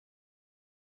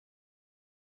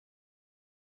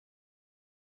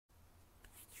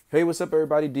Hey, what's up,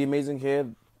 everybody? D Amazing here,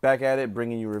 back at it,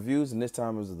 bringing you reviews, and this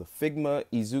time it was the Figma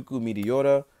Izuku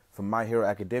Midoriya from My Hero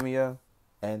Academia,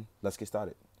 and let's get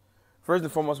started. First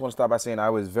and foremost, I want to start by saying I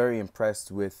was very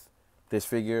impressed with this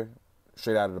figure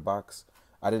straight out of the box.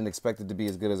 I didn't expect it to be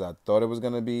as good as I thought it was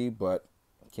going to be, but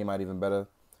it came out even better,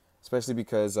 especially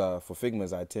because for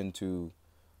Figmas, I tend to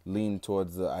lean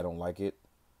towards the I don't like it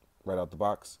right out the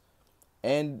box.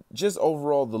 And just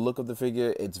overall, the look of the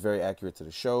figure, it's very accurate to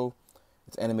the show.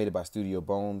 It's animated by Studio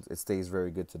Bones. It stays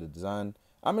very good to the design.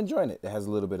 I'm enjoying it. It has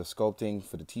a little bit of sculpting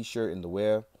for the t-shirt and the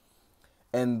wear.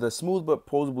 And the smooth but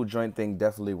posable joint thing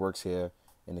definitely works here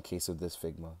in the case of this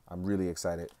Figma. I'm really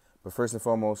excited. But first and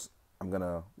foremost, I'm going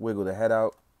to wiggle the head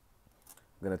out.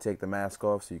 I'm going to take the mask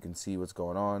off so you can see what's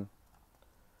going on.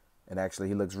 And actually,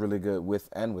 he looks really good with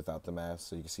and without the mask,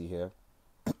 so you can see here.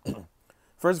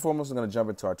 First and foremost, I'm going to jump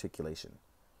into articulation.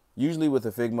 Usually with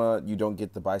a Figma, you don't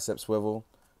get the bicep swivel,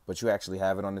 but you actually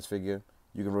have it on this figure.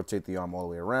 You can rotate the arm all the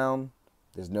way around.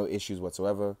 There's no issues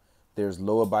whatsoever. There's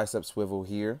lower bicep swivel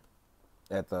here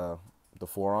at the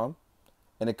forearm,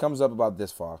 and it comes up about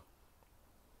this far.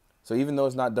 So even though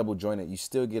it's not double jointed, you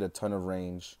still get a ton of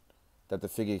range that the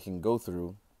figure can go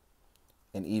through,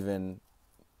 and even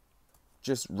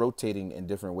just rotating in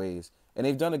different ways. And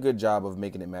they've done a good job of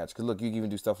making it match. Because look, you can even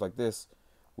do stuff like this,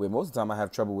 where most of the time I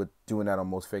have trouble with doing that on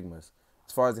most Figmas.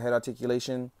 As far as the head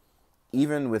articulation,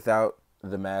 even without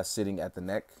the mask sitting at the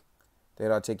neck, the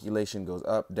head articulation goes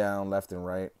up, down, left, and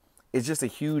right. It's just a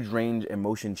huge range and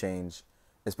motion change,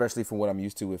 especially from what I'm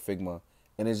used to with Figma.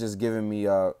 And it's just giving me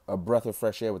a breath of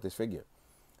fresh air with this figure.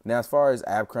 Now, as far as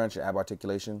ab crunch and ab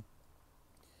articulation,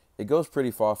 it goes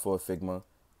pretty far for a Figma,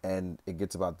 and it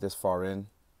gets about this far in.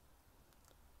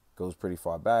 Goes pretty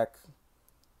far back.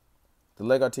 The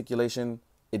leg articulation,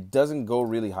 it doesn't go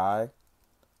really high,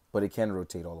 but it can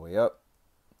rotate all the way up.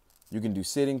 You can do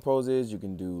sitting poses. You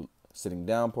can do sitting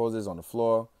down poses on the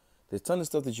floor. There's a ton of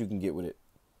stuff that you can get with it.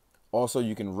 Also,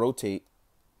 you can rotate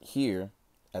here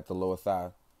at the lower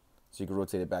thigh. So you can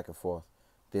rotate it back and forth.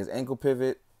 There's ankle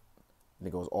pivot. And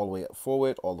it goes all the way up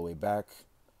forward, all the way back.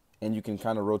 And you can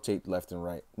kind of rotate left and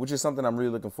right, which is something I'm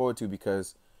really looking forward to,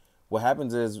 because what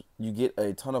happens is you get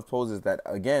a ton of poses that,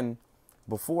 again,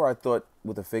 before I thought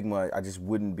with a Figma I just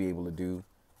wouldn't be able to do.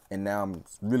 And now I'm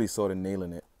really sort of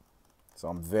nailing it. So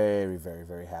I'm very, very,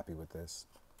 very happy with this.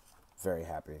 Very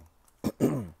happy.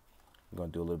 I'm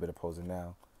going to do a little bit of posing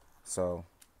now. So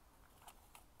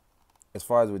as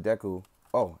far as with Deku,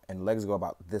 oh, and legs go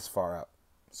about this far up.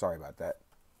 Sorry about that.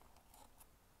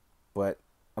 But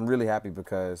I'm really happy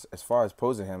because as far as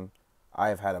posing him, I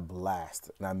have had a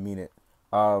blast, and I mean it.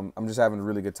 I'm just having a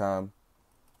really good time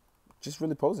just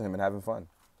really posing him and having fun.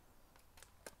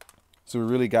 So what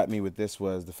really got me with this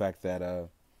was the fact that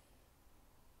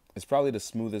it's probably the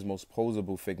smoothest, most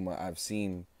posable Figma I've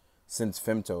seen since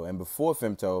Femto. And before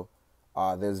Femto,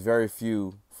 there's very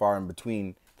few far in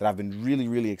between that I've been really,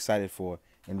 really excited for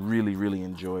and really, really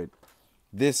enjoyed.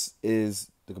 This is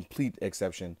the complete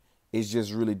exception. It's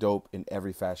just really dope in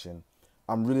every fashion.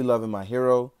 I'm really loving my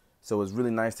hero, so it's really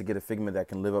nice to get a Figma that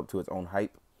can live up to its own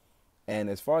hype. And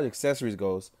as far as accessories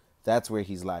goes, that's where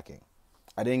he's lacking.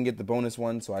 I didn't get the bonus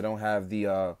one, so I don't have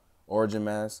the origin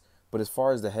mask. But as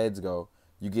far as the heads go,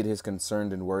 you get his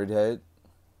concerned and worried head,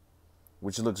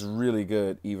 which looks really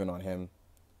good even on him.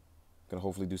 Gonna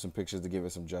hopefully do some pictures to give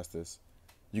it some justice.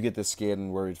 You get the scared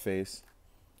and worried face.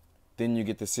 Then you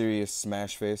get the serious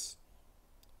smash face,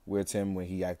 where it's him when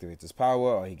he activates his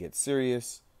power or he gets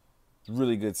serious.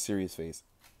 Really good serious face.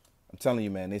 I'm telling you,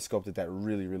 man, they sculpted that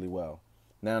really, really well.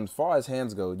 Now, as far as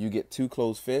hands go, you get two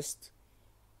closed fists.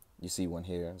 You see one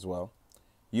here as well.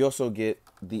 You also get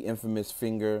the infamous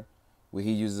finger, where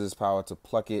he uses his power to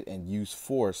pluck it and use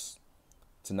force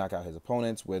to knock out his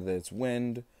opponents, whether it's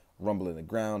wind, rumble in the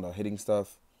ground, or hitting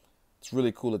stuff. It's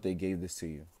really cool that they gave this to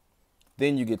you.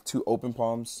 Then you get two open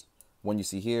palms. One you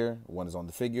see here, one is on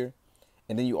the figure.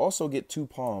 And then you also get two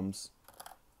palms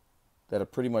that are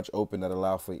pretty much open that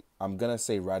allow for, I'm going to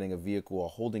say, riding a vehicle or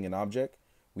holding an object.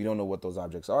 We don't know what those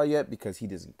objects are yet because he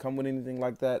doesn't come with anything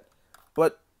like that.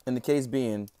 But in the case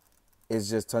being, it's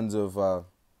just tons of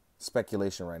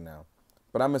speculation right now.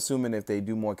 But I'm assuming if they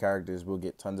do more characters, we'll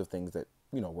get tons of things that,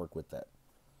 work with that.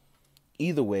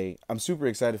 Either way, I'm super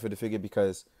excited for the figure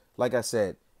because, like I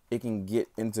said, it can get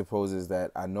into poses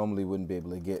that I normally wouldn't be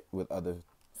able to get with other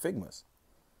Figmas.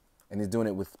 And he's doing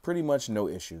it with pretty much no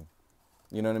issue.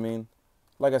 You know what I mean?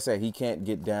 Like I said, he can't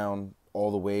get down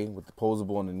all the way with the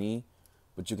posable on the knee,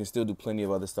 but you can still do plenty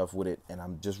of other stuff with it. And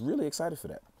I'm just really excited for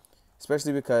that.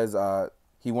 Especially because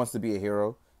he wants to be a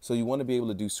hero. So you want to be able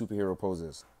to do superhero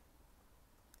poses.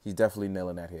 He's definitely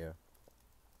nailing that here.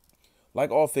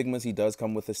 Like all Figmas, he does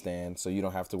come with a stand, so you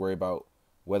don't have to worry about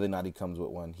whether or not he comes with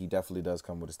one. He definitely does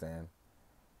come with a stand.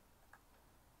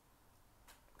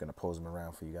 I'm going to pose him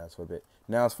around for you guys for a bit.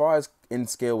 Now, as far as in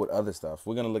scale with other stuff,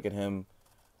 we're going to look at him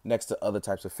next to other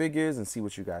types of figures and see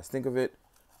what you guys think of it.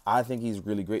 I think he's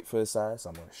really great for his size, so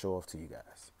I'm going to show off to you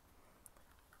guys.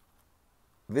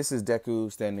 This is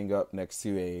Deku standing up next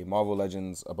to a Marvel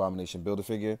Legends Abomination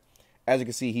Build-A-Figure. As you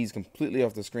can see, he's completely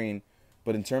off the screen,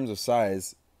 but in terms of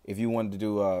size, if you wanted to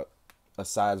do a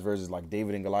size versus like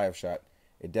David and Goliath shot,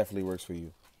 it definitely works for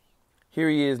you. Here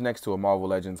he is next to a Marvel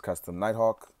Legends custom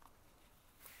Nighthawk,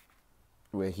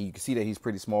 where you can see that he's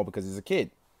pretty small because he's a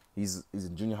kid. He's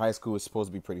in junior high school, is supposed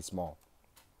to be pretty small.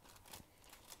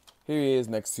 Here he is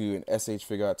next to an SH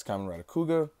Figure Arts Kamen Rider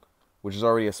Kuga, which is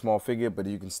already a small figure, but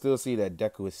you can still see that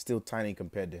Deku is still tiny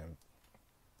compared to him.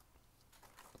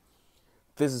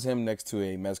 This is him next to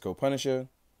a Mezco Punisher,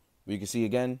 where you can see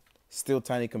again, still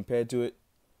tiny compared to it.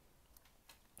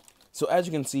 So as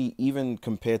you can see, even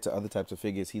compared to other types of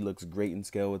figures, he looks great in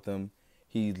scale with them.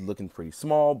 He's looking pretty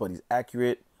small, but he's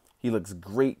accurate. He looks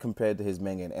great compared to his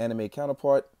manga and anime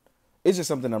counterpart. It's just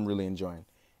something I'm really enjoying.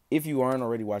 If you aren't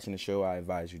already watching the show, I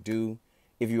advise you do.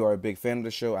 If you are a big fan of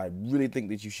the show, I really think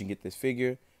that you should get this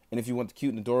figure. And if you want the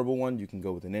cute and adorable one, you can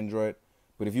go with an Android.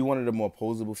 But if you wanted a more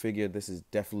posable figure, this is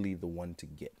definitely the one to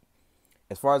get.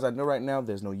 As far as I know right now,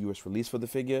 there's no US release for the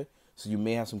figure, so you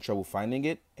may have some trouble finding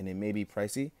it, and it may be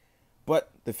pricey.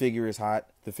 But the figure is hot,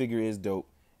 the figure is dope,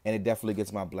 and it definitely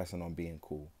gets my blessing on being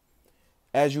cool.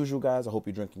 As usual, guys, I hope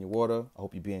you're drinking your water, I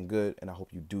hope you're being good, and I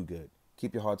hope you do good.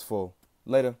 Keep your hearts full.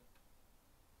 Later.